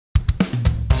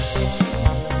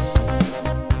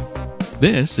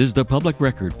This is the Public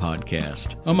Record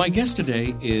Podcast. My guest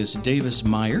today is Davis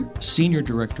Meyer, Senior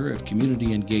Director of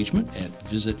Community Engagement at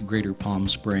Visit Greater Palm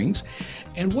Springs.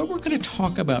 And what we're going to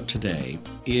talk about today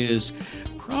is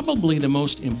probably the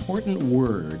most important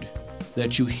word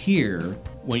that you hear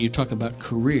when you talk about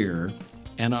career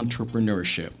and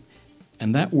entrepreneurship.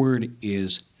 And that word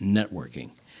is networking.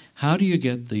 How do you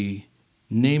get the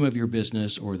name of your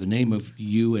business or the name of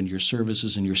you and your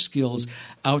services and your skills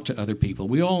out to other people?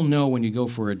 We all know when you go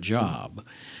for a job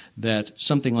that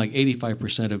something like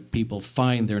 85% of people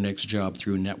find their next job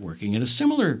through networking. And a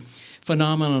similar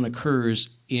phenomenon occurs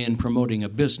in promoting a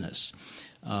business.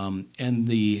 And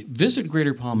the Visit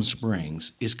Greater Palm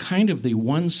Springs is kind of the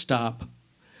one-stop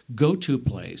go-to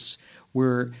place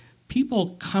where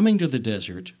people coming to the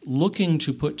desert looking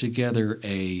to put together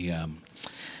a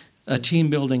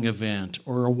team-building event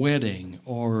or a wedding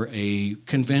or a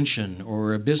convention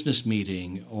or a business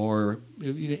meeting or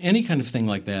any kind of thing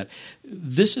like that,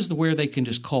 this is where they can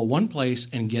just call one place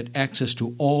and get access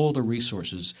to all the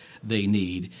resources they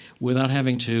need without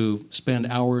having to spend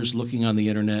hours looking on the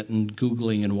internet and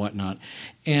Googling and whatnot.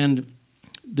 And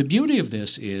the beauty of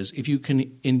this is if you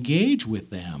can engage with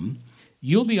them,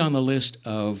 you'll be on the list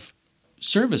of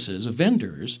services, of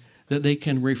vendors, that they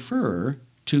can refer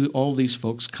to all these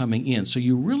folks coming in. So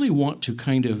you really want to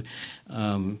kind of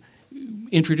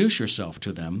introduce yourself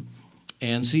to them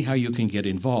and see how you can get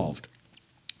involved.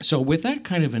 So with that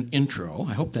kind of an intro,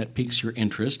 I hope that piques your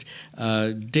interest.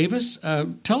 Davis,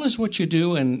 tell us what you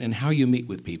do and how you meet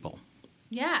with people.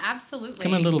 Yeah, absolutely.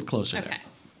 Come a little closer there. Okay.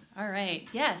 All right.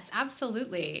 Yes,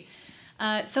 absolutely.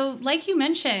 So like you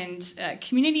mentioned,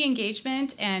 community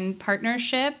engagement and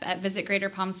partnership at Visit Greater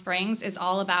Palm Springs is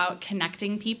all about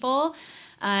connecting people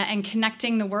and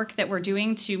connecting the work that we're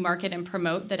doing to market and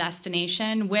promote the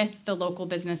destination with the local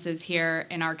businesses here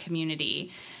in our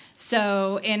community.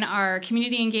 So in our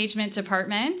community engagement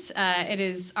department, it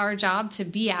is our job to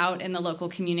be out in the local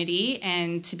community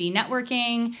and to be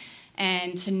networking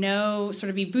and to know, sort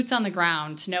of be boots on the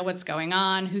ground, to know what's going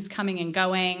on, who's coming and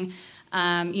going.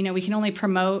 We can only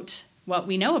promote what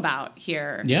we know about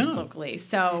here locally.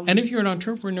 So, and if you're an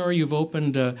entrepreneur, you've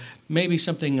opened maybe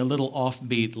something a little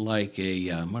offbeat like a,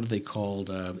 what are they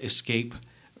called, escape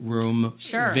room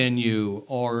venue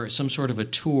or some sort of a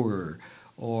tour,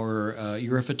 or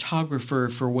you're a photographer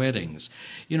for weddings.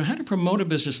 You know, how to promote a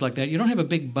business like that, you don't have a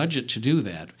big budget to do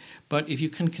that. But if you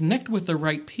can connect with the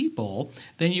right people,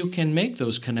 then you can make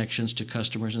those connections to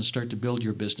customers and start to build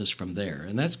your business from there.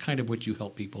 And that's kind of what you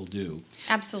help people do.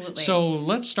 Absolutely. So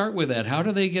let's start with that. How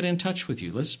do they get in touch with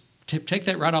you? Let's take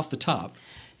that right off the top.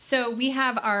 So we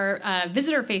have our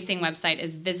visitor-facing website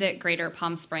is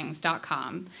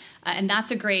visitgreaterpalmsprings.com. And that's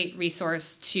a great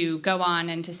resource to go on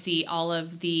and to see all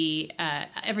of the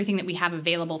everything that we have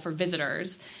available for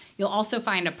visitors. You'll also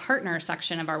find a partner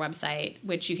section of our website,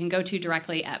 which you can go to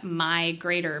directly at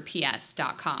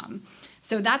mygreaterps.com.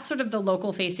 So that's sort of the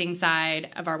local-facing side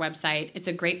of our website. It's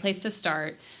a great place to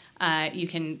start. You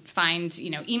can find,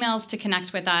 emails to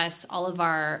connect with us. All of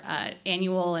our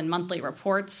annual and monthly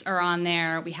reports are on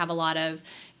there. We have a lot of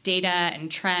data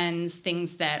and trends,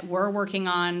 things that we're working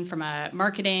on from a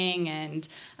marketing and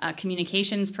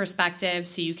communications perspective,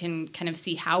 so you can kind of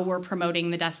see how we're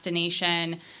promoting the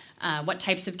destination, what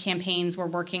types of campaigns we're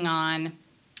working on,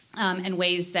 and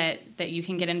ways that you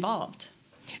can get involved.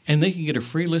 And they can get a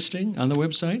free listing on the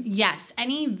website? Yes,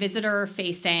 any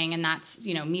visitor-facing, and that's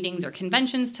meetings or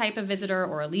conventions type of visitor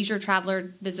or a leisure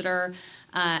traveler visitor,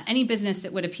 any business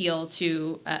that would appeal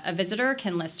to a visitor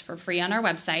can list for free on our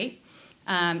website.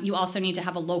 You also need to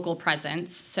have a local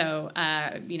presence. So,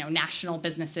 national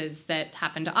businesses that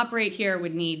happen to operate here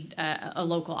would need a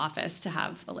local office to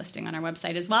have a listing on our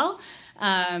website as well.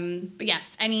 But yes,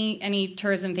 any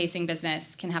tourism-facing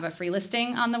business can have a free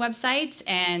listing on the website,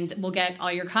 and we'll get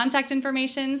all your contact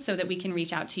information so that we can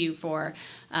reach out to you for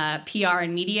PR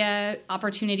and media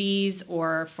opportunities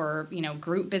or for,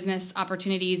 group business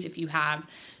opportunities if you have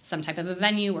some type of a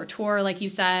venue or tour, like you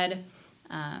said.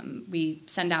 We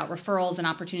send out referrals and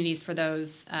opportunities for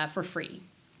those for free.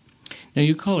 Now,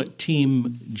 you call it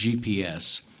Team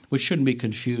GPS, which shouldn't be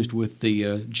confused with the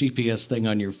GPS thing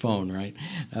on your phone, right?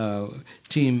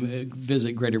 Team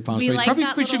Visit Greater Palm Springs. Like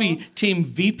Probably should be Team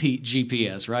VP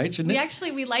GPS, right? Shouldn't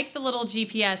it? We like the little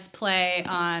GPS play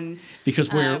on.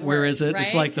 Because where is it? Right?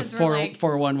 It's like the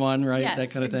 411, right? Yes,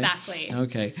 that kind of thing. Exactly.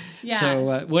 Okay. Yeah.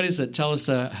 So what is it? Tell us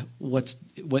what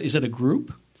is it? A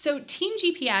group? So Team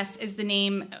GPS is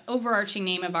the overarching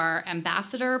name of our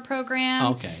ambassador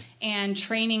program and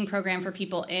training program for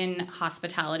people in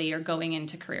hospitality or going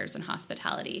into careers in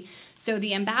hospitality. So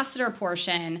the ambassador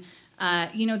portion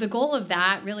The goal of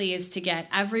that really is to get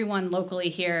everyone locally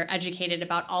here educated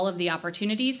about all of the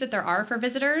opportunities that there are for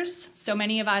visitors. So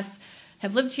many of us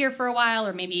have lived here for a while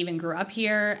or maybe even grew up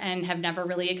here and have never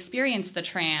really experienced the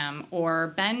tram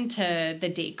or been to the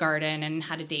date garden and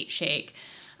had a date shake.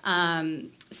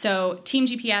 So Team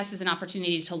GPS is an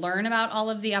opportunity to learn about all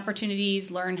of the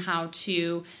opportunities, learn how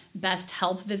to best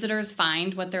help visitors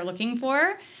find what they're looking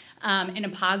for. In a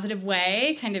positive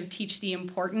way, kind of teach the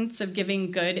importance of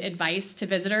giving good advice to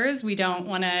visitors. We don't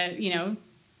want to,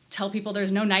 tell people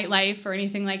there's no nightlife or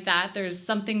anything like that. There's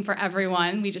something for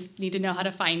everyone. We just need to know how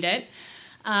to find it.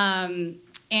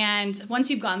 And once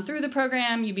you've gone through the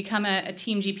program, you become a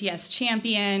Team GPS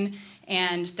champion,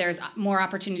 and there's more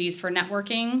opportunities for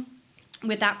networking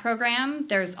with that program.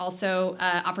 There's also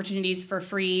opportunities for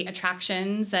free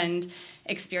attractions and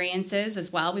experiences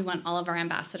as well. We want all of our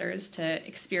ambassadors to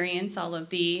experience all of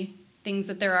the things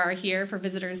that there are here for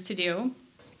visitors to do.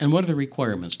 And what are the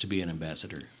requirements to be an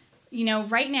ambassador?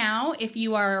 Right now, if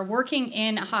you are working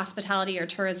in a hospitality or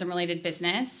tourism-related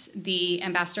business, the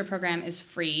ambassador program is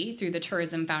free through the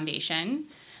Tourism Foundation.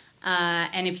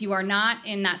 And if you are not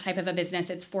in that type of a business,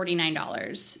 it's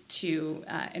 $49 to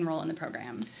enroll in the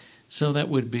program. So that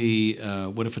would be,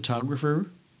 would a photographer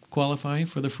qualify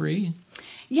for the free?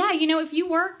 Yeah, if you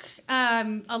work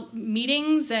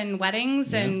meetings and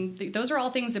weddings, and those are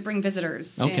all things that bring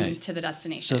visitors into the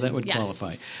destination. So that would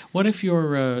qualify. What if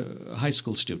you're a high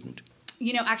school student?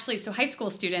 Actually, so high school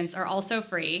students are also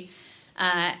free.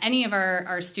 Any of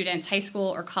our students, high school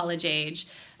or college age,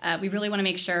 we really want to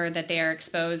make sure that they are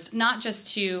exposed not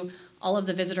just to all of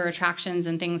the visitor attractions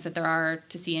and things that there are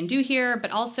to see and do here,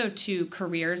 but also to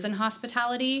careers in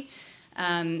hospitality.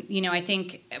 I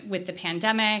think with the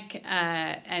pandemic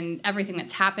and everything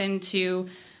that's happened to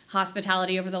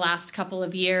hospitality over the last couple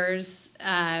of years,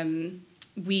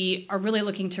 we are really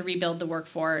looking to rebuild the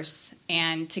workforce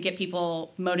and to get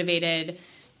people motivated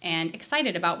and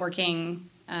excited about working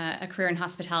a career in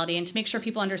hospitality, and to make sure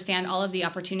people understand all of the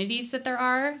opportunities that there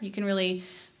are. You can really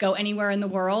go anywhere in the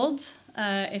world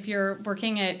if you're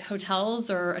working at hotels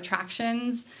or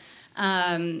attractions.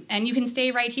 And you can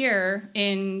stay right here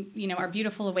in, our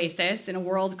beautiful oasis in a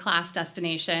world-class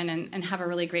destination and have a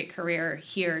really great career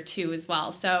here too as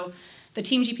well. So the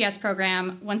Team GPS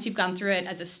program, once you've gone through it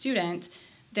as a student,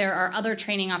 there are other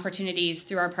training opportunities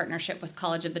through our partnership with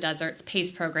College of the Desert's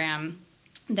PACE program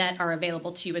that are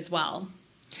available to you as well.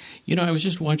 I was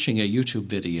just watching a YouTube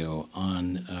video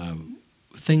on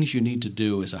things you need to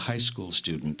do as a high school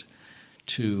student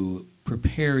to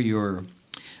prepare your,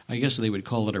 I guess they would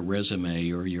call it a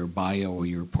resume or your bio or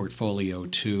your portfolio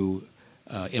to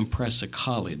impress a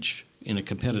college in a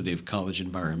competitive college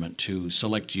environment to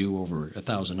select you over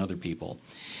 1,000 other people.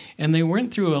 And they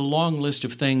went through a long list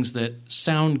of things that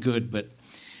sound good, but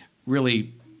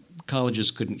really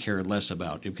colleges couldn't care less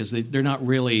about because they're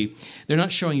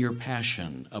not showing your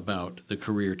passion about the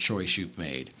career choice you've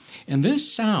made. And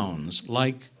this sounds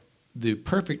like the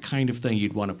perfect kind of thing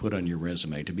you'd want to put on your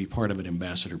resume to be part of an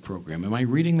ambassador program. Am I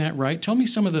reading that right? Tell me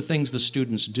some of the things the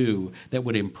students do that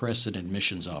would impress an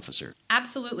admissions officer.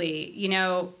 Absolutely.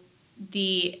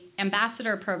 The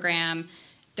ambassador program,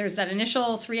 there's that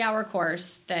initial 3-hour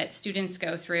course that students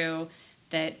go through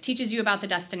that teaches you about the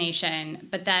destination,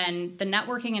 but then the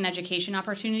networking and education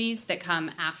opportunities that come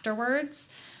afterwards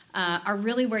are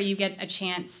really where you get a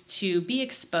chance to be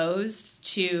exposed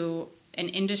to an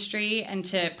industry and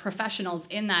to professionals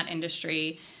in that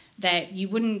industry that you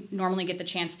wouldn't normally get the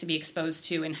chance to be exposed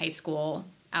to in high school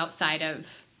outside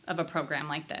of a program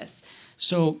like this.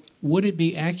 So would it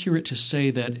be accurate to say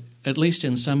that, at least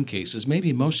in some cases,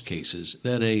 maybe most cases,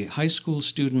 that a high school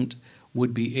student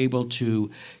would be able to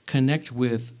connect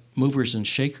with movers and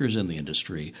shakers in the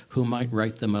industry who might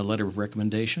write them a letter of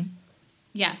recommendation?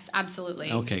 Yes, absolutely.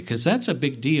 Okay, because that's a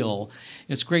big deal.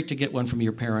 It's great to get one from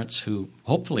your parents who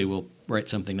hopefully will write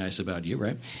something nice about you,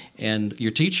 right? And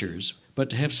your teachers. But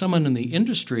to have someone in the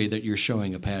industry that you're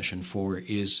showing a passion for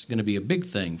is going to be a big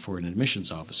thing for an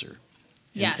admissions officer.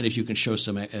 Yes. And if you can show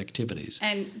some activities.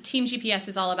 And Team GPS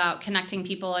is all about connecting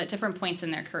people at different points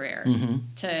in their career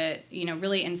to,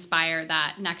 really inspire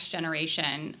that next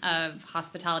generation of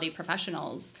hospitality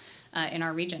professionals in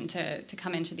our region to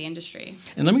come into the industry.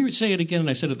 And let me say it again, and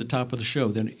I said at the top of the show,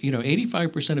 that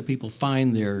 85% of people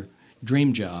find their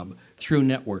dream job through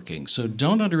networking. So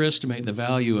don't underestimate the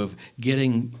value of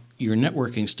getting your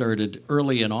networking started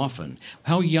early and often.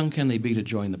 How young can they be to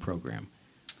join the program?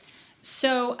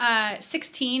 So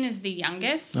 16 is the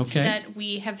youngest that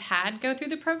we have had go through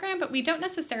the program, but we don't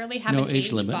necessarily have an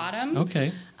age limit. bottom.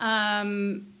 Okay.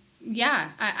 Yeah,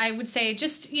 I would say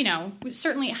just,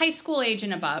 certainly high school age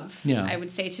and above, Yeah. I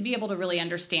would say, to be able to really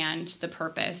understand the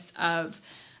purpose of,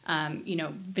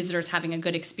 visitors having a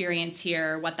good experience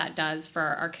here, what that does for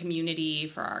our community,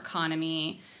 for our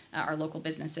economy, our local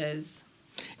businesses.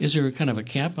 Is there kind of a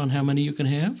cap on how many you can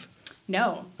have?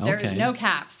 No, there is Okay. no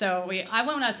cap. So I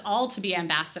want us all to be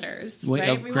ambassadors, Well, right?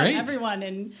 oh, We great. want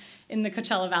everyone in the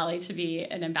Coachella Valley to be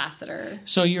an ambassador.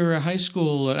 So you're a high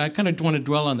school. I kind of want to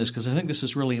dwell on this because I think this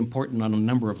is really important on a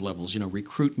number of levels.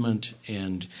 Recruitment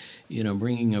and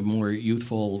bringing a more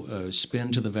youthful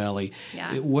spin to the valley.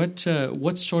 Yeah.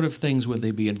 What sort of things would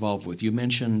they be involved with? You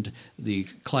mentioned the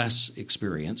class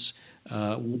experience.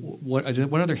 What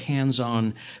other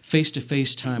hands-on,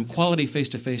 face-to-face time, quality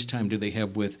face-to-face time do they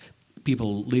have with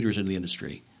people, leaders in the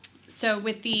industry? So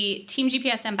with the Team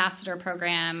GPS Ambassador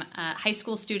Program, high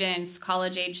school students,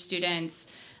 college-age students,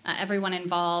 everyone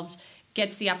involved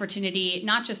gets the opportunity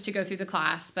not just to go through the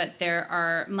class, but there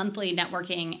are monthly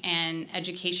networking and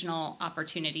educational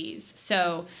opportunities.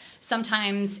 So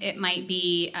sometimes it might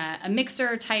be a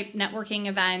mixer-type networking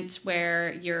event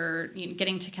where you're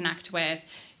getting to connect with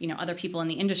other people in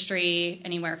the industry,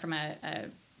 anywhere from a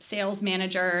sales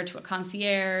manager to a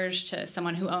concierge to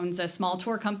someone who owns a small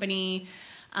tour company.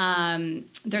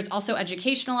 There's also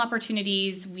educational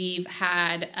opportunities. We've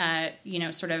had,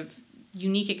 sort of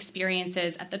unique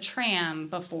experiences at the tram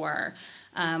before,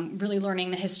 really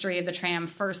learning the history of the tram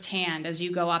firsthand as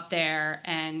you go up there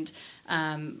and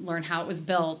learn how it was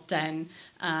built and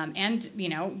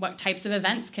what types of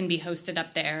events can be hosted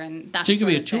up there. And that So you can sort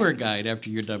be a of tour thing. guide after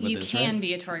you're done with this, right? You can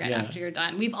be a tour guide Yeah. after you're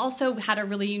done. We've also had a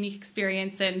really unique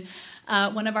experience in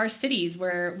one of our cities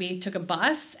where we took a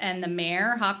bus and the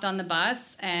mayor hopped on the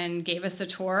bus and gave us a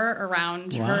tour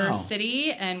around her Wow.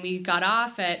 city. And we got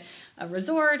off at a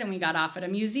resort and we got off at a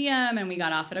museum and we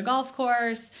got off at a golf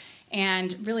course.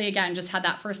 And really, again, just had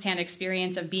that firsthand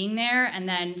experience of being there and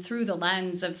then through the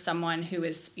lens of someone who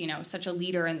is, such a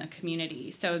leader in the community.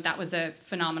 So that was a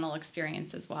phenomenal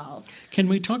experience as well. Can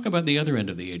we talk about the other end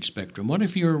of the age spectrum? What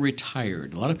if you're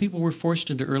retired? A lot of people were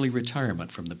forced into early retirement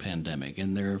from the pandemic,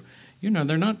 and they're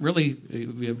not really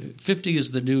 50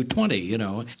 is the new 20.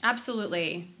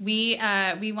 Absolutely. We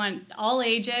want all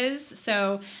ages.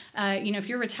 So, if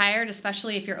you're retired,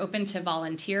 especially if you're open to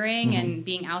volunteering and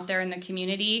being out there in the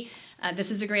community,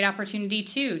 this is a great opportunity,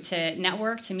 too, to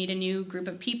network, to meet a new group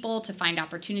of people, to find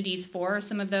opportunities for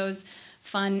some of those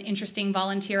fun, interesting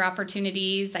volunteer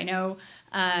opportunities. I know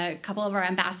a couple of our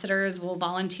ambassadors will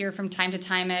volunteer from time to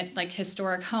time at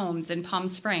historic homes in Palm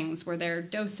Springs where they're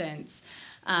docents.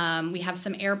 We have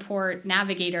some airport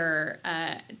navigator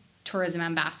tourism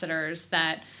ambassadors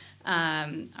that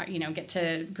get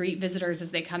to greet visitors as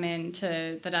they come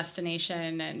into the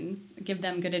destination and give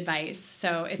them good advice.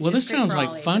 So it's This great sounds for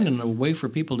all like fun ages. and a way for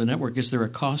people to network. Is there a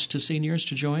cost to seniors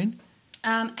to join?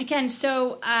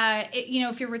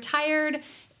 If you're retired,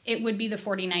 it would be the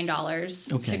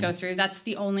 $49 Okay. to go through. That's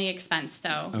the only expense,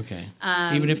 though. Okay.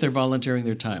 Even if they're volunteering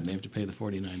their time, they have to pay the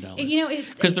 $49. Because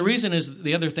Because the reason is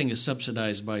the other thing is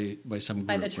subsidized by some group,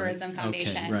 by the right? Tourism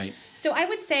Foundation. Okay, right. So I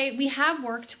would say we have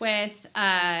worked with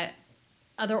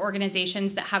other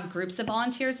organizations that have groups of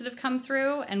volunteers that have come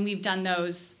through, and we've done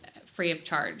those free of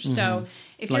charge. So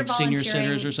if Like you're senior volunteering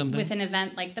centers or something? with an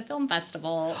event like the film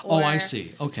festival, Oh, or I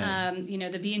see. Okay.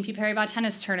 the B&P Paribas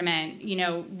tennis tournament,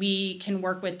 we can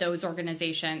work with those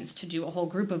organizations to do a whole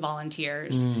group of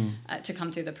volunteers to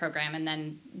come through the program, and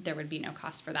then there would be no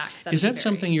cost for that. 'Cause that'd Is be that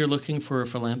something you're looking for a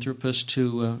philanthropist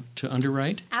to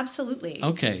underwrite? Absolutely.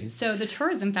 Okay. So the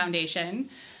Tourism Foundation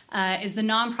is the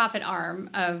nonprofit arm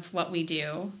of what we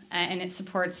do, and it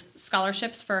supports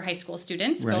scholarships for high school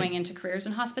students Right. going into careers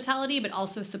in hospitality, but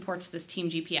also supports this Team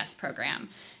GPS program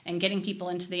and getting people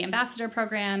into the ambassador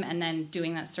program and then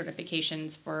doing that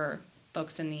certifications for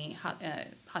folks in the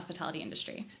hospitality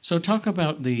industry. So talk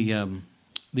about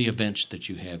the events that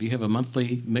you have. You have a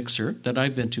monthly mixer that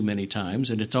I've been to many times,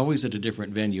 and it's always at a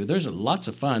different venue. There's lots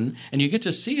of fun, and you get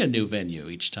to see a new venue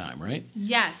each time, right?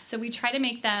 Yes, so we try to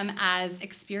make them as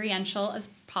experiential as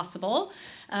possible.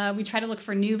 We try to look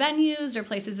for new venues or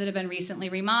places that have been recently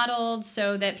remodeled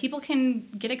so that people can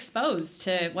get exposed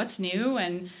to what's new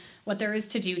and what there is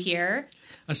to do here.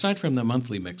 Aside from the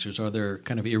monthly mixers, are there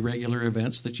kind of irregular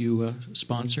events that you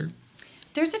sponsor?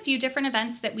 There's a few different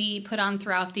events that we put on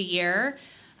throughout the year.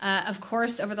 Of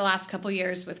course, over the last couple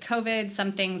years with COVID,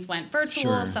 some things went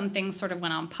virtual, Sure. some things sort of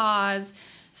went on pause.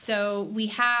 So we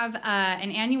have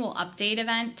an annual update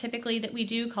event typically that we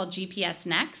do called GPS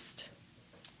Next.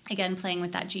 Again, playing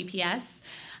with that GPS.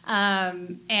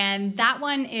 And that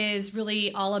one is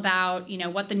really all about,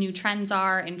 what the new trends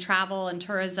are in travel and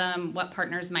tourism, what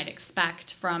partners might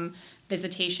expect from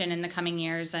visitation in the coming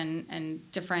years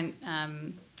and different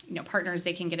partners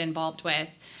they can get involved with.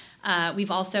 We've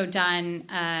also done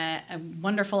a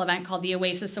wonderful event called the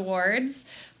Oasis Awards,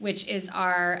 which is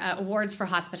our awards for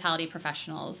hospitality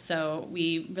professionals. So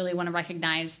we really want to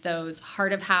recognize those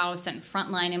heart of house and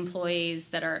frontline employees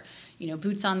that are,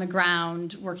 boots on the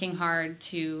ground, working hard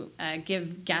to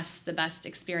give guests the best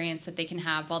experience that they can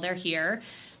have while they're here.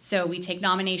 So we take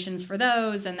nominations for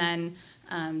those and then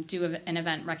do an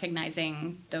event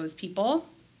recognizing those people.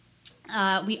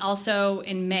 We also,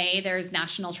 in May, there's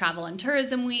National Travel and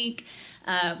Tourism Week,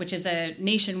 which is a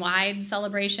nationwide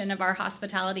celebration of our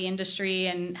hospitality industry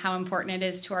and how important it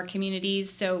is to our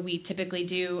communities. So we typically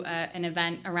do an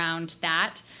event around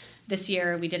that. This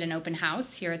year, we did an open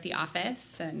house here at the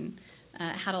office and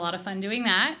had a lot of fun doing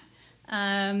that.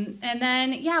 And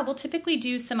then, we'll typically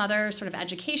do some other sort of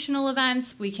educational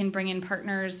events. We can bring in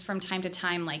partners from time to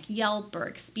time like Yelp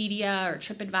or Expedia or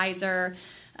TripAdvisor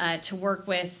to work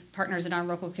with partners in our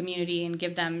local community and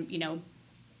give them,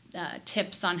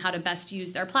 tips on how to best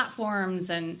use their platforms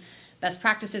and best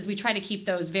practices. We try to keep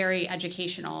those very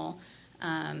educational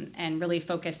and really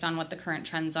focused on what the current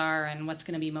trends are and what's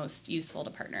going to be most useful to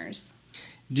partners.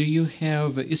 Do you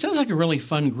have? It sounds like a really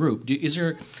fun group.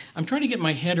 I'm trying to get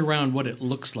my head around what it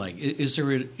looks like. Is there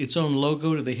its own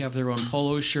logo? Do they have their own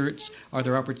polo shirts? Are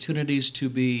there opportunities to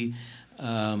be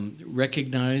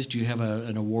recognized? Do you have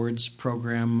an awards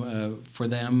program for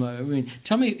them?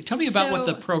 Tell me about what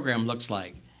the program looks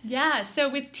like. Yeah, so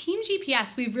with Team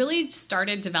GPS, we really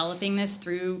started developing this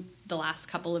through the last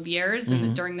couple of years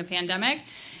during the pandemic.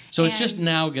 So it's just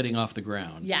now getting off the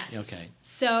ground. Yes. Okay.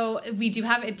 So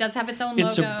it does have its own logo.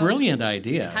 It's a brilliant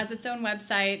idea. It has its own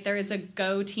website. There is a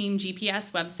Go Team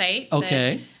GPS website.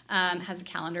 Okay. That has a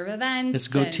calendar of events. It's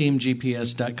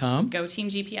goteamgps.com.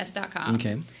 Goteamgps.com.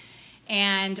 Okay.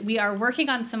 And we are working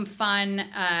on some fun,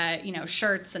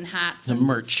 shirts and hats and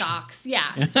merch. Socks.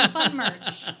 Yeah, some fun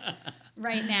merch.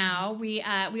 Right now,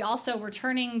 we're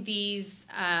turning these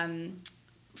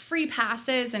free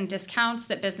passes and discounts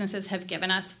that businesses have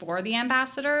given us for the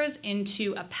ambassadors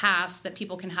into a pass that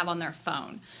people can have on their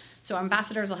phone. So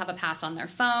ambassadors will have a pass on their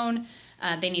phone.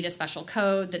 They need a special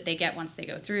code that they get once they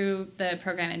go through the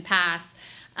program and pass.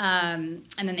 And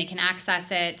then they can access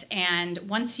it. And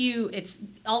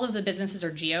all of the businesses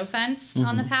are geo-fenced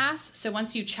on the pass. So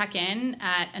once you check in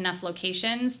at enough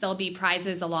locations, there'll be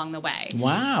prizes along the way.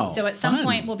 Wow. So at some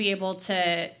point, we'll be able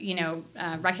to,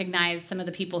 recognize some of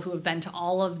the people who have been to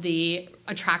all of the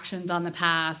attractions on the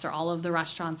pass or all of the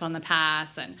restaurants on the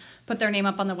pass and put their name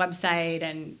up on the website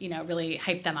and, really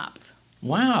hype them up.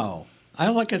 Wow.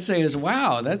 All I can say is,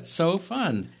 wow, that's so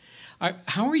fun.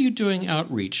 How are you doing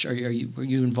outreach? Are you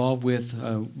involved with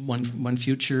One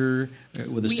Future,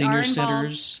 with the senior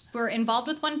centers? We're involved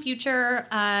with One Future.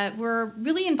 We're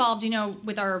really involved,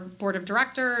 with our board of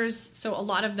directors. So a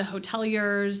lot of the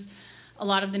hoteliers, a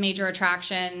lot of the major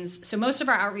attractions. So most of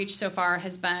our outreach so far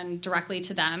has been directly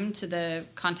to them, to the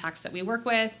contacts that we work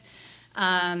with.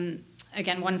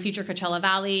 Again, One Future Coachella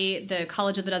Valley, the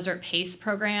College of the Desert PACE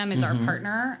program is our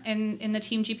partner in the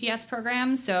Team GPS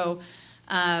program. So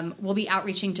we'll be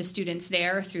outreaching to students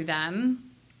there through them.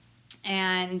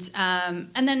 And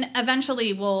then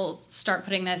eventually we'll start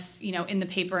putting this, in the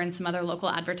paper and some other local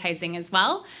advertising as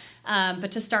well.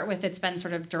 But to start with, it's been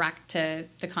sort of direct to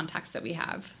the contacts that we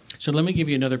have. So let me give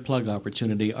you another plug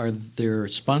opportunity. Are there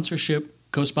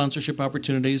co-sponsorship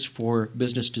opportunities for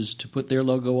businesses to put their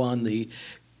logo on the,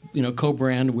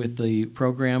 co-brand with the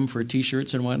program for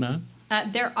T-shirts and whatnot?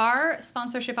 There are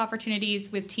sponsorship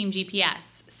opportunities with Team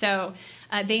GPS. So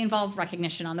they involve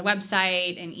recognition on the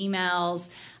website and emails,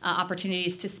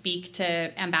 opportunities to speak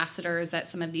to ambassadors at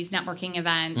some of these networking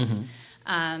events,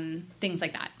 things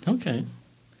like that. Okay.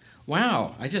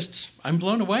 Wow. I'm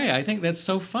blown away. I think that's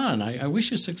so fun. I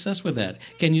wish you success with that.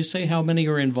 Can you say how many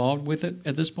are involved with it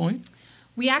at this point?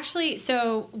 We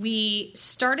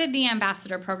started the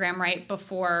ambassador program right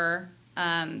before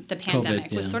the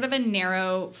pandemic with sort of a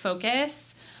narrow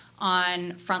focus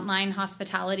on frontline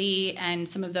hospitality and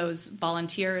some of those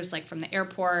volunteers like from the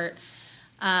airport.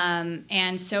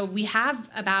 And so we have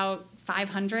about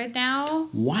 500 now.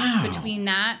 Wow. Between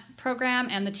that program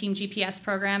and the Team GPS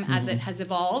program as it has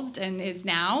evolved and is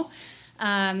now.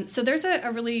 So there's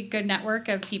a really good network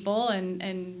of people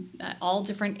and all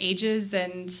different ages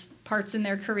and parts in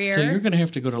their career. So you're going to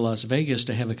have to go to Las Vegas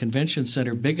to have a convention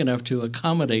center big enough to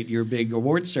accommodate your big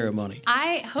award ceremony.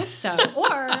 I hope so.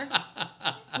 Or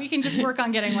we can just work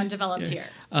on getting one developed here.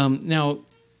 Now,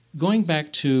 going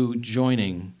back to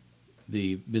joining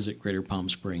the Visit Greater Palm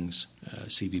Springs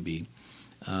CVB,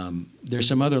 there's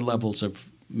some other levels of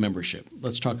membership.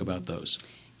 Let's talk about those.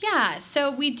 Yeah,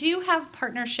 so we do have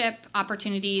partnership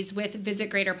opportunities with Visit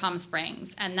Greater Palm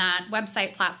Springs, and that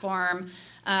website platform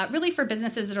really for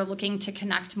businesses that are looking to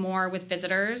connect more with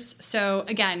visitors. So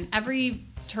again, every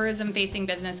tourism-facing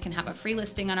business can have a free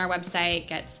listing on our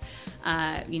website,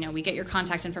 we get your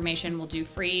contact information, we'll do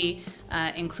free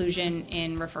inclusion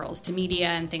in referrals to media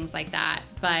and things like that.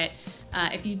 But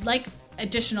if you'd like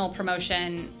additional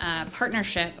promotion,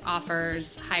 partnership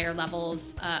offers higher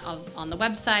levels on the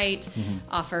website,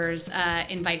 offers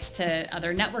invites to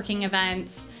other networking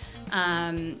events.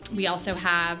 We also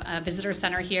have a visitor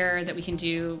center here that we can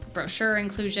do brochure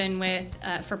inclusion with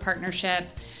for partnership,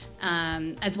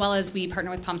 as well as we partner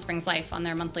with Palm Springs Life on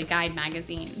their monthly guide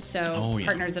magazine. So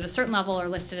partners at a certain level are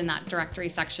listed in that directory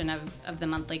section of the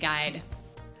monthly guide.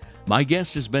 My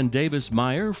guest has been Davis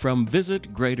Meyer from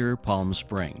Visit Greater Palm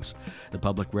Springs. The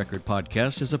Public Record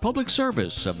Podcast is a public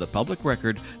service of the Public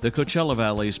Record, the Coachella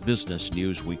Valley's business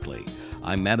news weekly.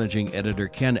 I'm Managing Editor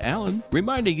Ken Allen,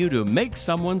 reminding you to make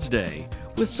someone's day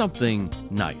with something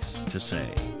nice to say.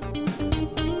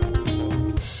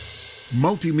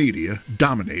 Multimedia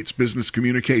dominates business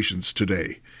communications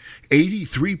today.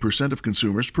 83% of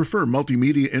consumers prefer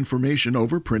multimedia information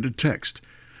over printed text.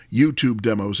 YouTube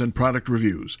demos and product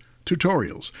reviews,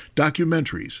 tutorials,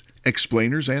 documentaries,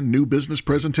 explainers, and new business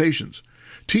presentations,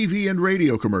 TV and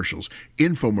radio commercials,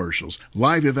 infomercials,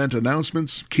 live event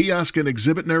announcements, kiosk and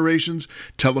exhibit narrations,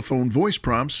 telephone voice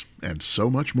prompts, and so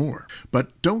much more.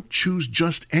 But don't choose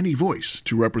just any voice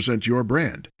to represent your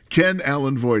brand. Ken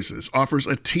Allen Voices offers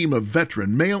a team of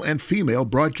veteran male and female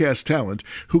broadcast talent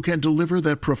who can deliver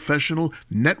that professional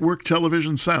network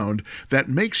television sound that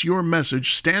makes your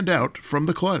message stand out from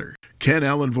the clutter. Ken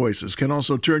Allen Voices can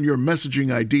also turn your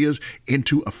messaging ideas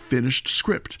into a finished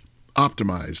script,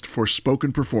 optimized for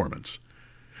spoken performance.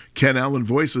 Ken Allen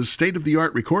Voice's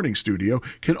state-of-the-art recording studio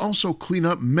can also clean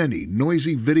up many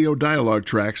noisy video dialogue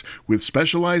tracks with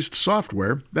specialized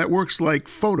software that works like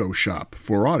Photoshop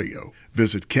for audio.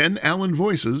 Visit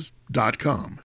KenAllenVoices.com.